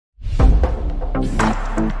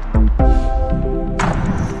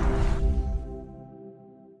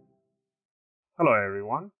Hello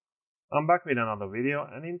everyone, I'm back with another video,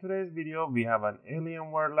 and in today's video we have an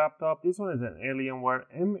Alienware laptop. This one is an Alienware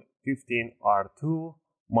M15 R2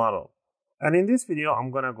 model, and in this video I'm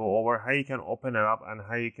gonna go over how you can open it up and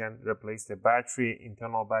how you can replace the battery,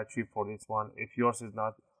 internal battery for this one if yours is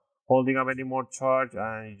not holding up any more charge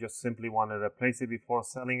and you just simply want to replace it before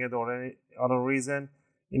selling it or any other reason.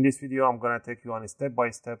 In this video I'm gonna take you on a step by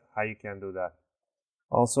step how you can do that.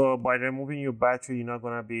 Also, by removing your battery, you're not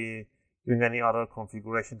gonna be doing any other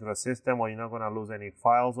configuration to the system, or you're not going to lose any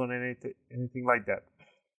files or anything like that.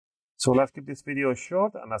 So let's keep this video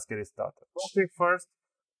short and let's get it started.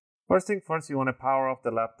 First thing first, you want to power off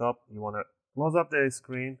the laptop. You want to close up the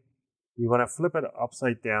screen. You want to flip it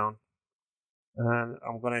upside down, and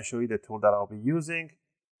I'm going to show you the tool that I'll be using.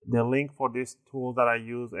 The link for this tool that I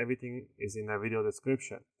use, everything is in the video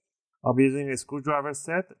description. I'll be using a screwdriver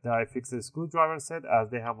set, the hvyTU screwdriver set,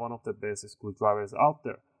 as they have one of the best screwdrivers out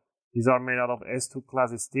there. These are made out of S2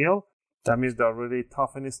 class steel. That means they're really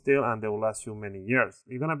tough in steel and they will last you many years.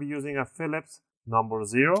 You're going to be using a Phillips number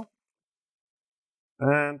 0.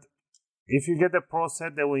 And if you get the Pro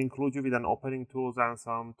set, they will include you with an opening tools and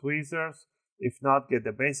some tweezers. If not, get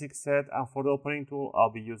the basic set. And for the opening tool,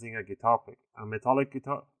 I'll be using a guitar pick. A metallic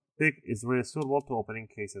guitar pick is really suitable to opening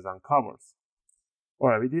cases and covers.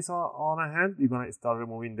 Alright, with this on hand, you're going to start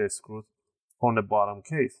removing the screws from the bottom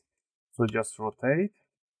case. So just rotate.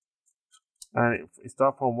 And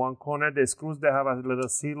start from one corner. The screws, they have a little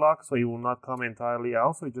C-lock, so it will not come entirely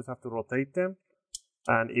out. So you just have to rotate them,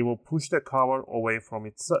 and it will push the cover away from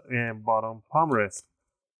its bottom palm rest.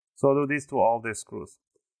 So do this to all the screws.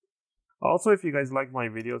 Also, if you guys like my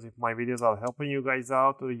videos, if my videos are helping you guys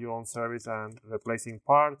out to your own service and replacing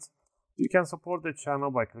parts, you can support the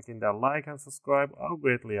channel by clicking that like and subscribe. I'll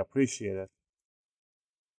greatly appreciate it.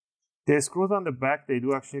 The screws on the back, they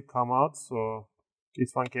do actually come out, so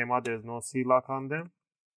this one came out, there's no C-lock on them.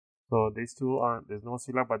 So these two are, there's no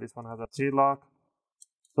C-lock, but this one has a C-lock.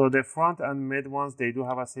 So the front and mid ones, they do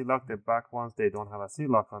have a C-lock. The back ones, they don't have a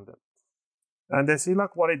C-lock on them. And the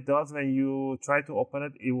C-lock, what it does when you try to open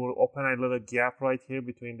it, it will open a little gap right here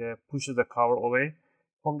between pushes the cover away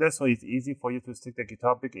from there. So it's easy for you to stick the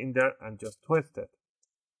guitar pick in there and just twist it.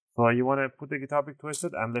 So you want to put the guitar pick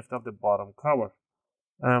twisted and lift up the bottom cover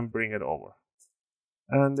and bring it over.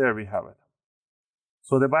 And there we have it.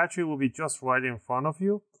 So the battery will be just right in front of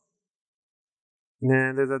you.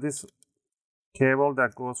 And there's this cable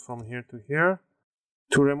that goes from here to here.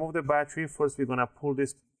 To remove the battery, first we're going to pull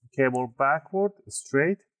this cable backward,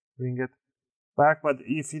 straight, bring it back. But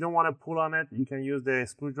if you don't want to pull on it, you can use the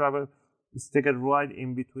screwdriver, stick it right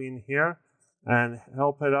in between here and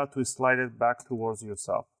help it out to slide it back towards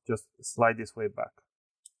yourself. Just slide this way back.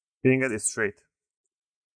 Bring it straight.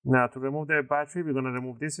 Now to remove the battery, we're going to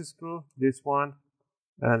remove this screw, this one,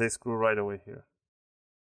 and the screw right away here.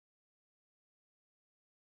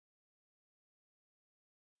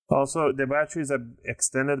 Also, the battery is an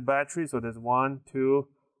extended battery, so there's 1, 2,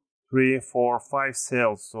 3, 4, 5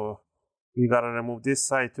 cells. So we gotta remove this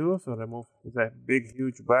side too. So remove, it's a big,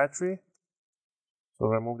 huge battery. So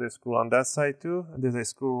remove the screw on that side too. And there's a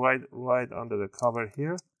screw right under the cover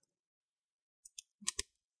here.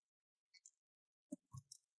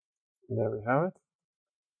 There we have it.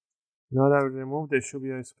 Now that we remove, there should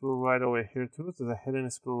be a screw right over here too. There's a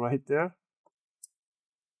hidden screw right there.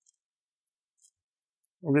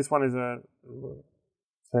 And this one is a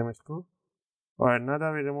same screw. Alright, now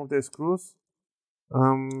that we remove the screws,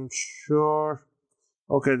 sure.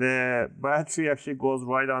 Okay, the battery actually goes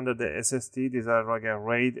right under the SSD. These are like a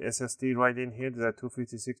RAID SSD right in here. These are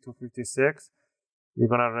 256, 256. You're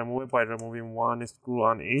gonna remove it by removing one screw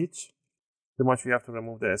on each. Pretty much we have to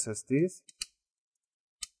remove the SSDs.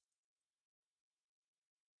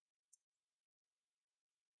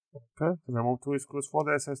 Okay, remove 2 screws for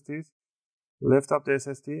the SSDs, lift up the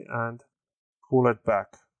SSD and pull it back,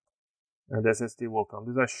 and the SSD will come.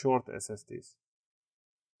 These are short SSDs.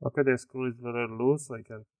 Okay, the screw is a little loose, so I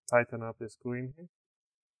can tighten up the screw in here.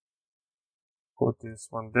 Put this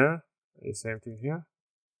one there, the same thing here.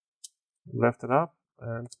 Lift it up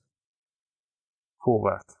and pull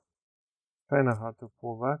back. Kind of hard to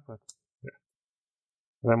pull back, but yeah.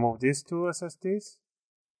 Remove these 2 SSDs.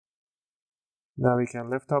 Now we can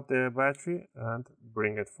lift up the battery and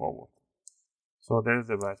bring it forward. So there's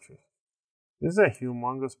the battery. This is a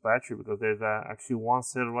humongous battery because there's actually one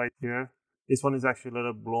cell right here. This one is actually a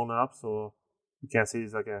little blown up, so you can see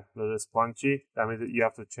it's like a little spongy. That means that you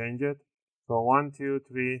have to change it. So 1, 2,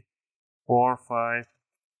 3, 4, 5,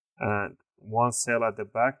 and one cell at the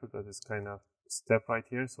back because it's kind of step right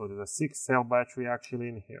here. So there's a 6-cell battery actually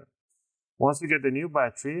in here. Once you get the new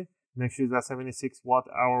battery, make sure it's a 76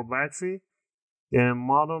 watt-hour battery. The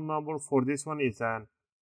model number for this one is an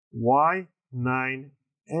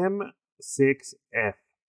Y9M6F.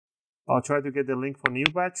 I'll try to get the link for new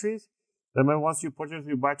batteries. Remember, once you purchase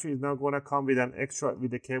your battery, it's not going to come with an extra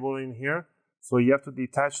with the cable in here. So you have to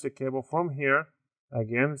detach the cable from here.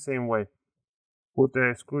 Again, same way. Put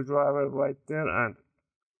the screwdriver right there and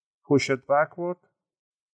push it backward.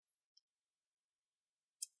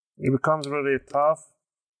 It becomes really tough.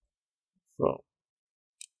 So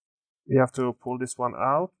you have to pull this one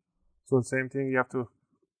out. So same thing, you have to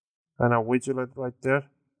kind of wiggle it right there.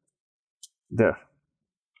 There.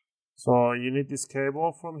 So you need this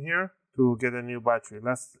cable from here to get a new battery.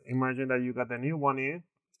 Let's imagine that you got the new one in.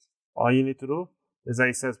 All you need to do is that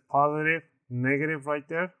it says positive, negative right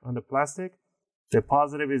there on the plastic. The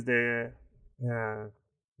positive is the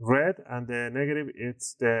red and the negative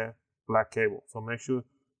it's the black cable. So make sure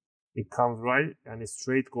it comes right and it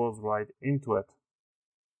straight goes right into it.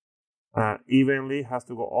 Evenly has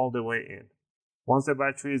to go all the way in. Once the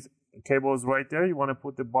battery's cable is right there, you want to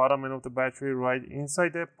put the bottom end of the battery right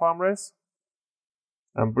inside the palm rest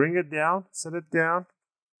and bring it down, set it down,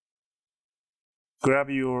 grab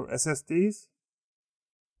your SSDs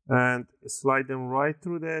and slide them right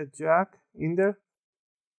through the jack in there.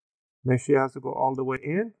 Make sure it has to go all the way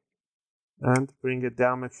in and bring it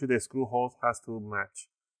down. Make sure the screw holes has to match.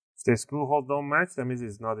 If the screw holes don't match, that means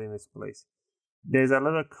it's not in its place. There's a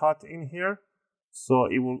little cut in here, so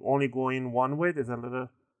it will only go in one way. There's a little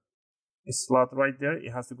slot right there.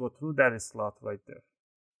 It has to go through that slot right there.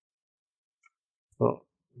 So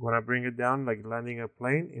I'm gonna bring it down like landing a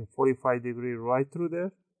plane in 45 degrees right through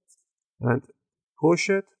there and push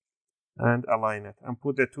it and align it and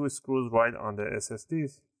put the two screws right on the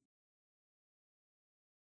SSDs.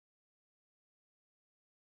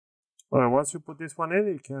 Alright, once you put this one in,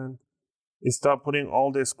 you can start putting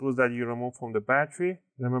all the screws that you removed from the battery.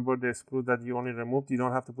 Remember the screw that you only removed, you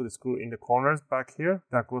don't have to put the screw in the corners back here.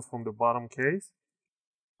 That goes from the bottom case.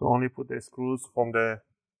 So only put the screws from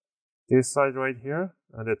this side right here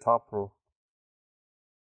and the top row.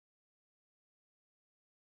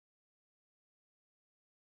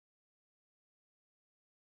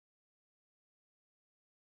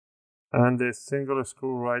 And the single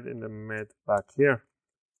screw right in the mid back here.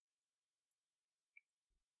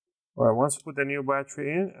 Alright, once you put the new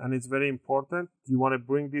battery in, and it's very important, you want to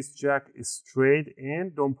bring this jack straight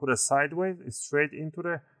in. Don't put it sideways, it's straight into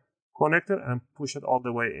the connector and push it all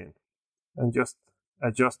the way in. And just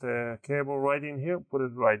adjust the cable right in here, put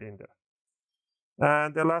it right in there.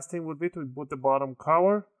 And the last thing would be to put the bottom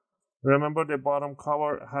cover. Remember, the bottom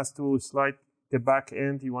cover has to slide the back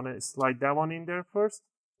end. You want to slide that one in there first,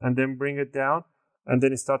 and then bring it down, and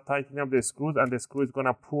then start tightening up the screws, and the screw is going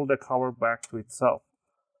to pull the cover back to itself.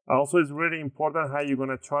 Also, it's really important how you're going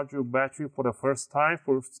to charge your battery for the first time,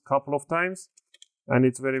 for a couple of times. And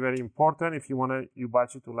it's very, very important if you want your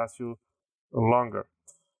battery to last you longer.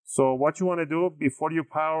 So what you want to do before you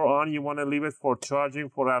power on, you want to leave it for charging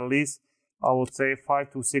for at least, I would say, 5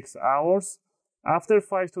 to 6 hours. After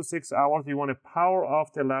 5 to 6 hours, you want to power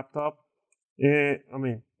off the laptop. You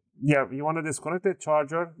want to disconnect the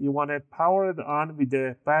charger. You want to power it on with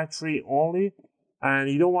the battery only.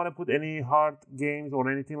 And you don't want to put any hard games or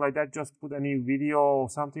anything like that. Just put any video or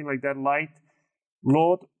something like that, light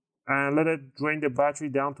load, and let it drain the battery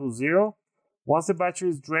down to 0. Once the battery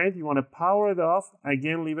is drained, you want to power it off.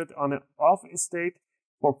 Again, leave it on an off state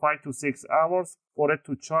for 5 to 6 hours for it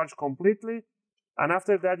to charge completely. And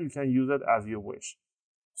after that, you can use it as you wish.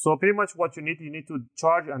 So pretty much what you need to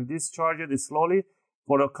charge and discharge it slowly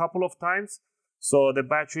for a couple of times. So the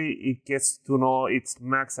battery, it gets to know its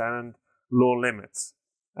max and low limits.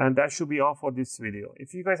 And that should be all for this video.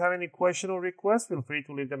 If you guys have any question or requests, feel free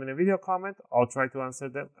to leave them in a video comment. I'll try to answer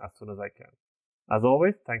them as soon as I can. As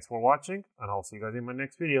always, thanks for watching, and I'll see you guys in my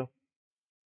next video.